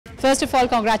First of all,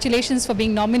 congratulations for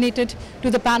being nominated to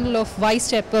the panel of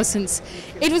Vice-Chairpersons.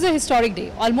 It was a historic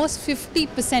day, almost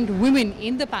 50% women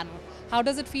in the panel. How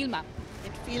does it feel, ma'am?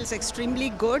 It feels extremely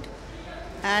good,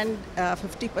 and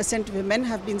 50% women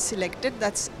have been selected.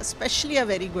 That's especially a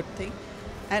very good thing.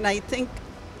 And I think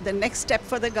the next step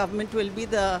for the government will be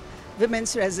the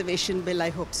Women's Reservation Bill.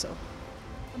 I hope so.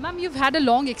 Ma'am, you've had a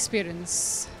long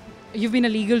experience. You've been a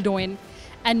legal doyen,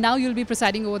 and now you'll be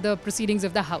presiding over the proceedings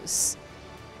of the House.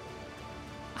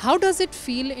 How does it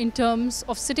feel in terms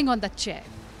of sitting on that chair?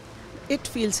 It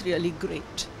feels really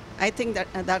great. I think that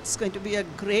that's going to be a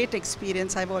great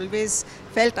experience. I've always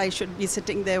felt I should be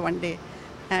sitting there one day.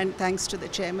 And thanks to the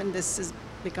chairman, this has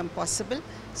become possible.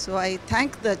 So I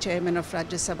thank the chairman of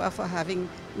Rajya Sabha for having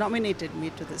nominated me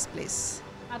to this place.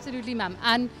 Absolutely, ma'am.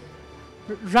 And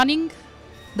running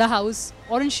the House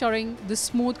or ensuring the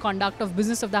smooth conduct of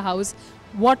business of the House,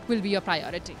 what will be your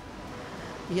priority?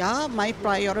 Yeah, my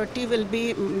priority will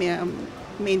be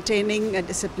maintaining a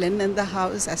discipline in the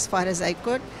House as far as I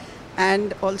could,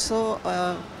 and also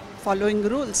following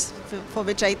rules, for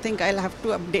which I think I'll have to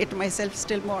update myself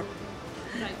still more.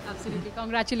 Right, absolutely.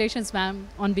 Congratulations, ma'am,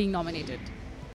 on being nominated.